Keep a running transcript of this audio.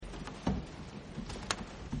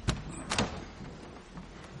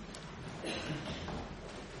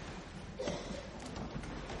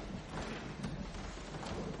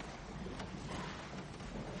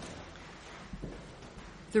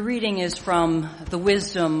The reading is from The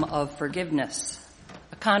Wisdom of Forgiveness,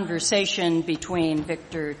 a conversation between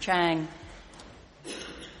Victor Chang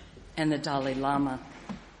and the Dalai Lama.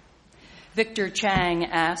 Victor Chang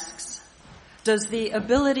asks, does the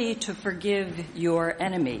ability to forgive your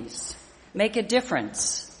enemies make a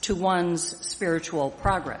difference to one's spiritual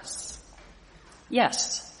progress?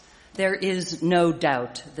 Yes, there is no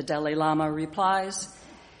doubt, the Dalai Lama replies.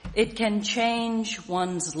 It can change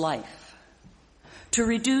one's life. To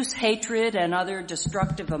reduce hatred and other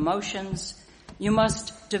destructive emotions, you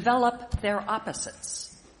must develop their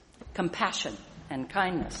opposites, compassion and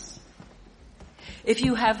kindness. If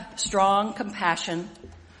you have strong compassion,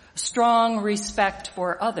 strong respect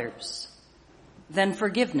for others, then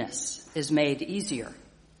forgiveness is made easier.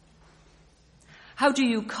 How do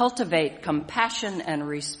you cultivate compassion and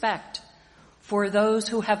respect for those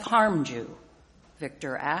who have harmed you?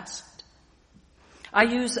 Victor asked. I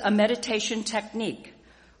use a meditation technique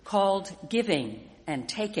called giving and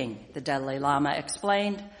taking, the Dalai Lama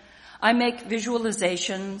explained. I make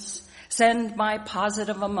visualizations, send my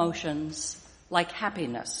positive emotions like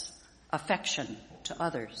happiness, affection to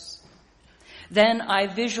others. Then I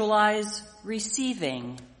visualize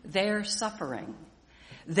receiving their suffering,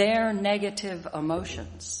 their negative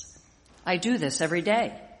emotions. I do this every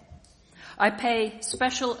day. I pay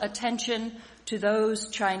special attention to those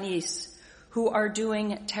Chinese who are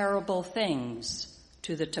doing terrible things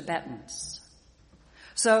to the Tibetans.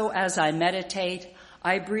 So as I meditate,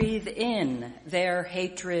 I breathe in their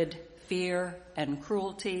hatred, fear, and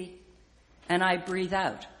cruelty, and I breathe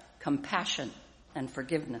out compassion and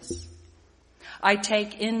forgiveness. I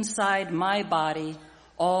take inside my body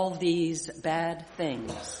all these bad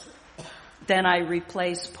things. Then I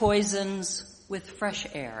replace poisons with fresh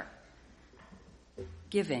air,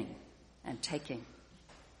 giving and taking.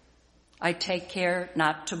 I take care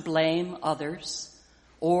not to blame others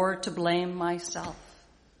or to blame myself.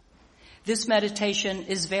 This meditation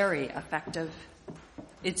is very effective.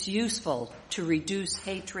 It's useful to reduce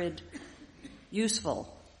hatred,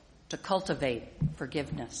 useful to cultivate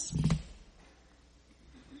forgiveness.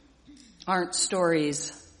 Aren't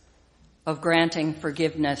stories of granting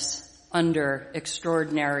forgiveness under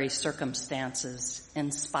extraordinary circumstances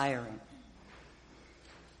inspiring?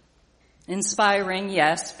 Inspiring,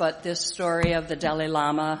 yes, but this story of the Dalai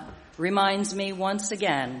Lama reminds me once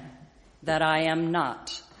again that I am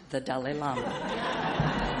not the Dalai Lama.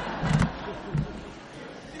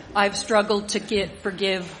 I've struggled to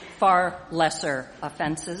forgive far lesser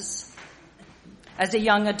offenses. As a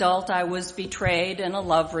young adult, I was betrayed in a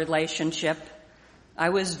love relationship. I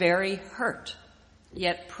was very hurt,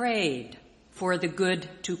 yet prayed for the good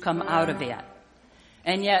to come out of it,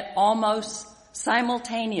 and yet almost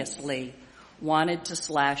simultaneously wanted to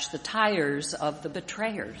slash the tires of the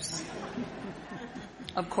betrayers.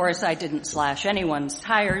 Of course, I didn't slash anyone's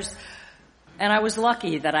tires, and I was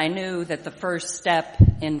lucky that I knew that the first step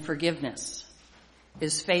in forgiveness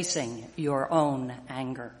is facing your own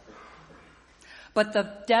anger. But the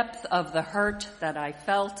depth of the hurt that I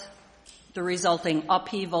felt, the resulting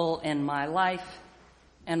upheaval in my life,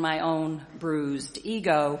 and my own bruised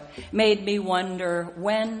ego made me wonder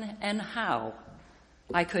when and how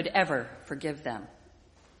I could ever forgive them.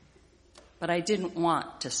 But I didn't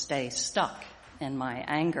want to stay stuck in my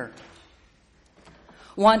anger.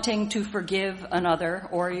 Wanting to forgive another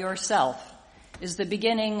or yourself is the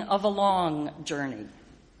beginning of a long journey.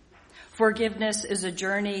 Forgiveness is a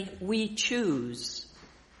journey we choose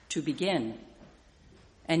to begin,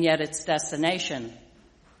 and yet its destination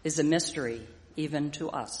is a mystery even to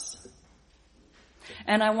us.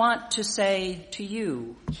 And I want to say to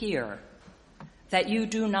you here that you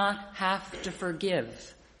do not have to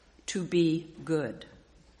forgive to be good.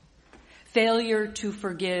 Failure to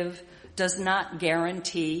forgive does not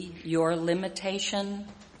guarantee your limitation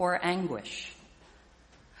or anguish.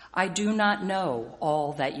 I do not know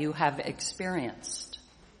all that you have experienced.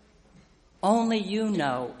 Only you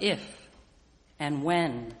know if and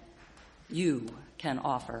when you can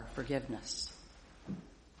offer forgiveness.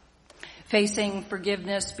 Facing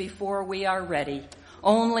forgiveness before we are ready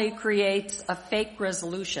only creates a fake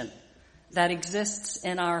resolution that exists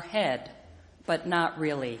in our head, but not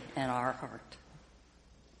really in our heart.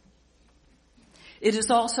 It is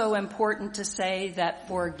also important to say that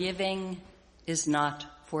forgiving is not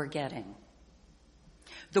forgetting.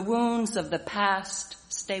 The wounds of the past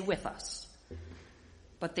stay with us,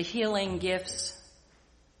 but the healing gifts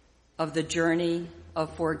of the journey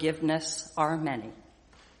of forgiveness are many.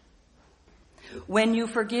 When you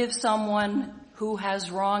forgive someone who has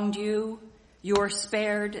wronged you, you're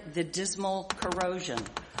spared the dismal corrosion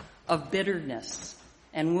of bitterness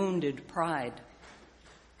and wounded pride.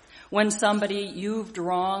 When somebody you've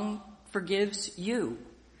wronged forgives you,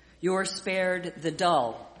 you're spared the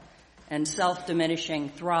dull and self-diminishing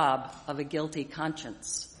throb of a guilty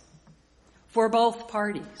conscience. For both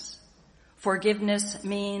parties, forgiveness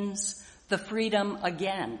means the freedom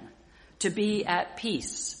again to be at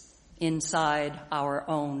peace inside our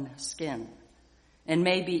own skin, and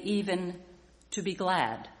maybe even to be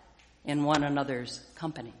glad in one another's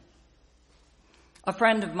company. A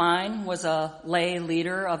friend of mine was a lay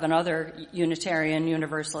leader of another Unitarian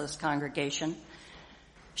Universalist congregation.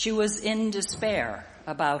 She was in despair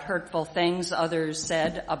about hurtful things others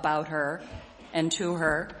said about her and to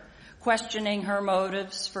her, questioning her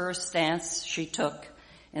motives for a stance she took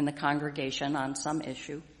in the congregation on some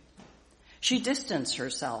issue. She distanced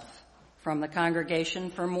herself from the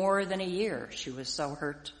congregation for more than a year. She was so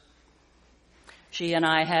hurt. She and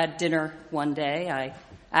I had dinner one day. I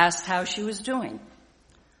asked how she was doing.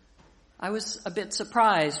 I was a bit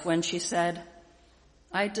surprised when she said,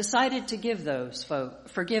 "I decided to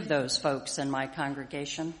forgive those folks in my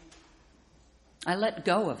congregation. I let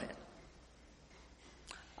go of it."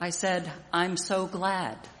 I said, "I'm so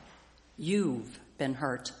glad you've been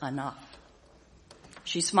hurt enough."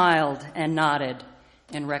 She smiled and nodded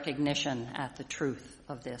in recognition at the truth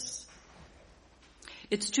of this.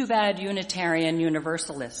 It's too bad Unitarian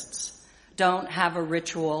Universalists don't have a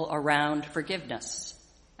ritual around forgiveness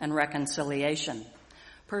and reconciliation.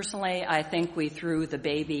 Personally, I think we threw the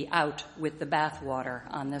baby out with the bathwater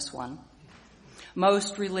on this one.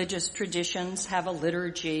 Most religious traditions have a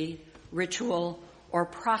liturgy, ritual, or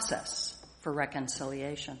process for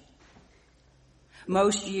reconciliation.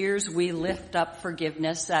 Most years we lift up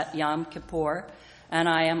forgiveness at Yom Kippur, and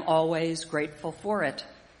I am always grateful for it.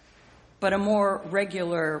 But a more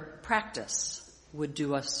regular practice would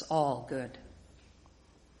do us all good.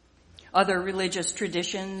 Other religious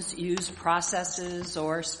traditions use processes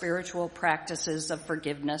or spiritual practices of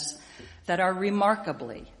forgiveness that are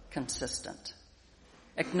remarkably consistent,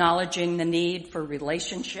 acknowledging the need for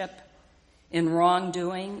relationship, in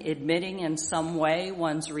wrongdoing, admitting in some way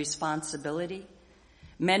one's responsibility,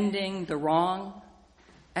 mending the wrong,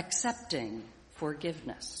 accepting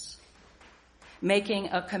forgiveness, making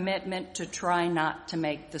a commitment to try not to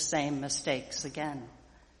make the same mistakes again,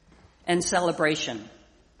 and celebration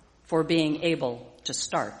for being able to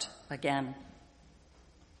start again.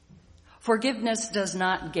 Forgiveness does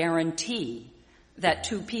not guarantee that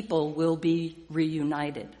two people will be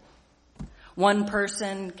reunited. One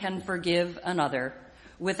person can forgive another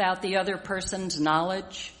without the other person's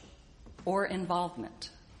knowledge or involvement.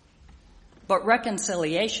 But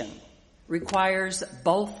reconciliation requires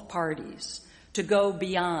both parties to go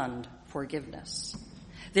beyond forgiveness.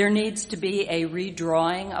 There needs to be a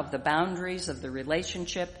redrawing of the boundaries of the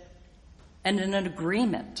relationship and an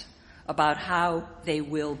agreement about how they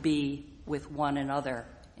will be with one another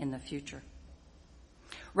in the future.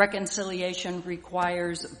 Reconciliation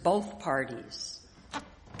requires both parties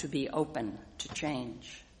to be open to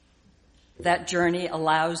change. That journey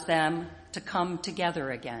allows them to come together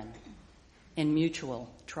again in mutual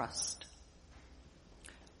trust.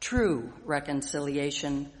 True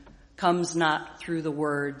reconciliation comes not through the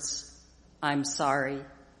words, "I'm sorry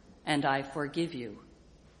and I forgive you,"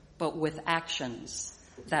 but with actions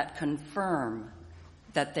that confirm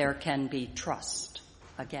that there can be trust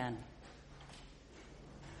again.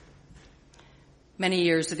 Many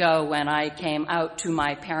years ago, when I came out to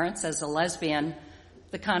my parents as a lesbian,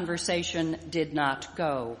 the conversation did not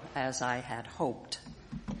go as I had hoped.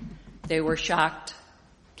 They were shocked,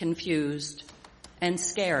 confused, and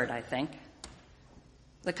scared, I think.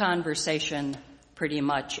 The conversation pretty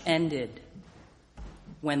much ended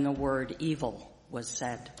when the word evil was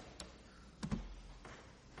said.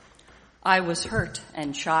 I was hurt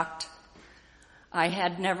and shocked. I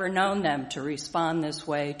had never known them to respond this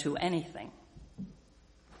way to anything.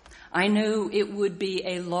 I knew it would be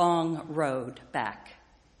a long road back,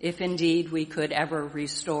 if indeed we could ever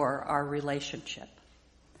restore our relationship.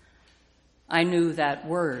 I knew that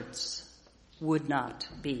words would not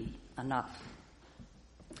be enough.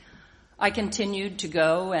 I continued to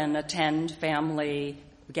go and attend family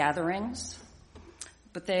gatherings,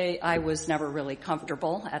 but I was never really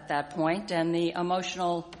comfortable at that point, and the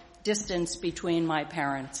emotional distance between my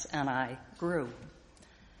parents and I grew.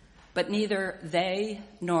 But neither they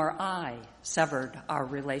nor I severed our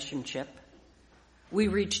relationship. We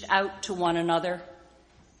reached out to one another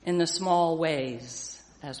in the small ways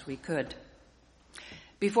as we could.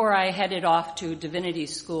 Before I headed off to divinity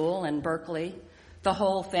school in Berkeley, the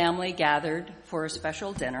whole family gathered for a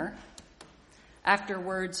special dinner.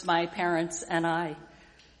 Afterwards, my parents and I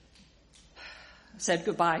said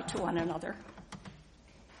goodbye to one another.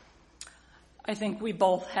 I think we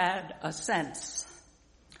both had a sense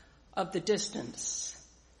of the distance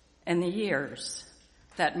and the years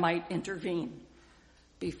that might intervene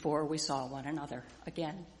before we saw one another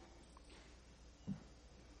again.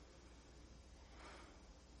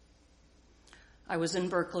 I was in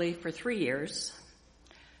Berkeley for 3 years.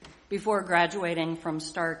 Before graduating from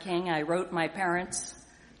Starr King, I wrote my parents,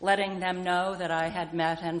 letting them know that I had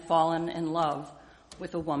met and fallen in love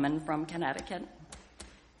with a woman from Connecticut,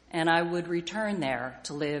 and I would return there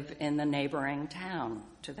to live in the neighboring town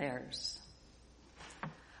to theirs.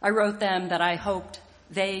 I wrote them that I hoped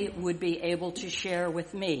they would be able to share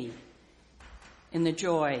with me in the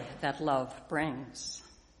joy that love brings.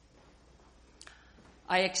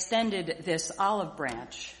 I extended this olive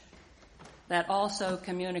branch that also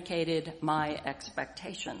communicated my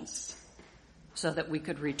expectations so that we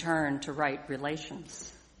could return to right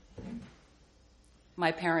relations.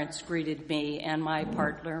 My parents greeted me and my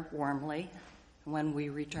partner warmly when we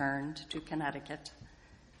returned to Connecticut,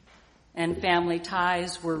 and family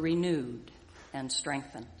ties were renewed and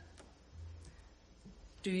strengthened.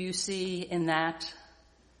 Do you see in that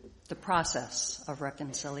the process of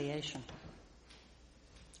reconciliation?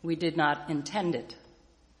 We did not intend it,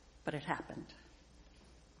 but it happened.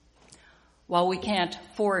 While we can't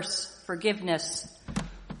force forgiveness,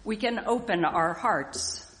 we can open our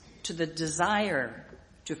hearts to the desire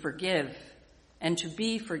to forgive and to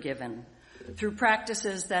be forgiven through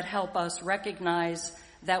practices that help us recognize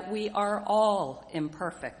that we are all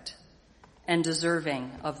imperfect and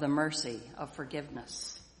deserving of the mercy of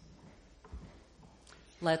forgiveness.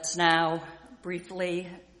 Let's now briefly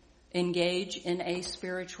engage in a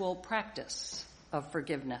spiritual practice of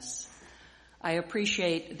forgiveness. I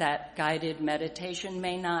appreciate that guided meditation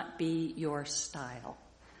may not be your style,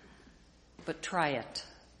 but try it,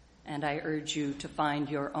 and I urge you to find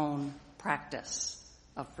your own practice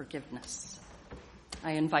of forgiveness.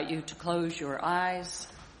 I invite you to close your eyes,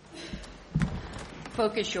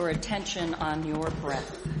 focus your attention on your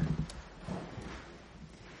breath,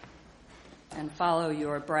 and follow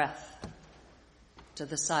your breath to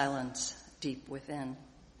the silence deep within.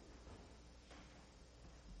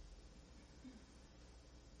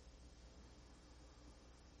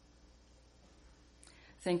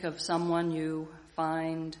 Think of someone you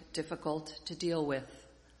find difficult to deal with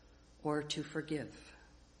or to forgive.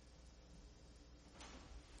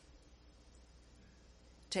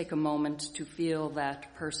 Take a moment to feel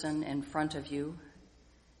that person in front of you,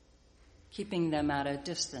 keeping them at a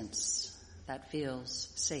distance that feels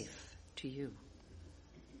safe to you.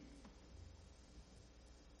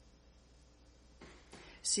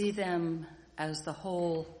 See them as the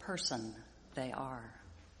whole person they are.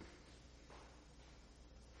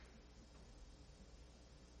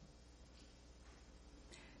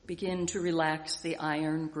 Begin to relax the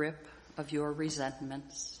iron grip of your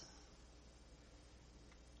resentments,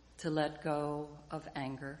 to let go of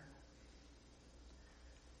anger.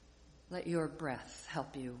 Let your breath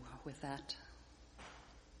help you with that.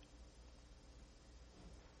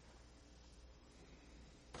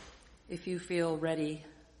 If you feel ready,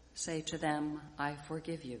 say to them, I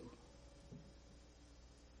forgive you,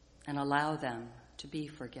 and allow them to be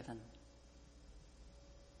forgiven.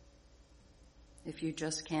 If you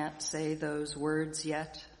just can't say those words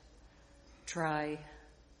yet, try,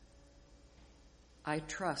 I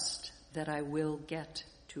trust that I will get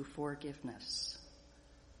to forgiveness.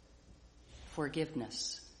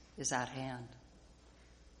 Forgiveness is at hand.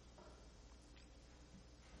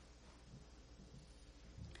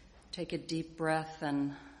 Take a deep breath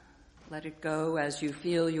and let it go as you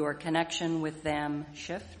feel your connection with them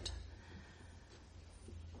shift,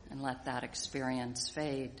 and let that experience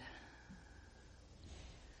fade.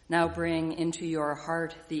 Now bring into your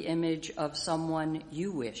heart the image of someone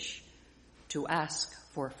you wish to ask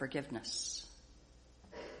for forgiveness.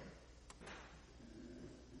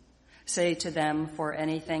 Say to them, for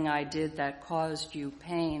anything I did that caused you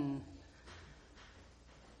pain,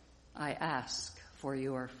 I ask for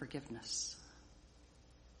your forgiveness.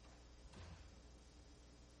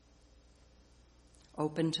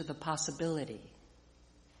 Open to the possibility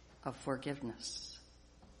of forgiveness.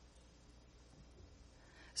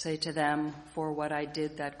 Say to them, for what I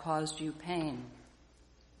did that caused you pain,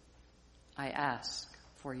 I ask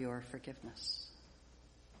for your forgiveness.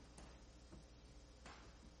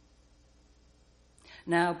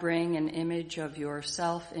 Now bring an image of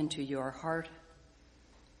yourself into your heart,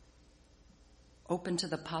 open to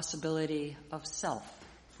the possibility of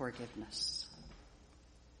self-forgiveness.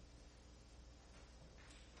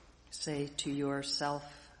 Say to yourself,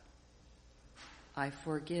 I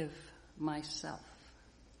forgive myself.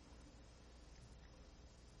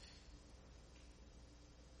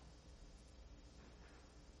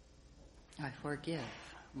 I forgive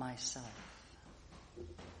myself.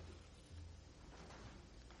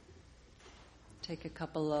 Take a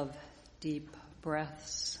couple of deep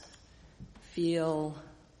breaths. Feel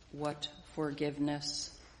what forgiveness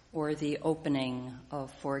or the opening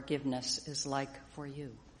of forgiveness is like for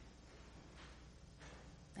you.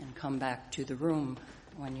 And come back to the room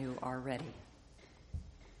when you are ready.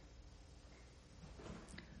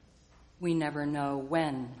 We never know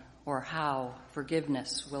when or how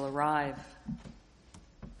forgiveness will arrive.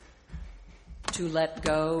 To let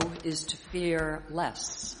go is to fear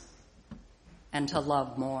less and to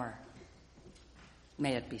love more.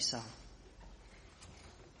 May it be so.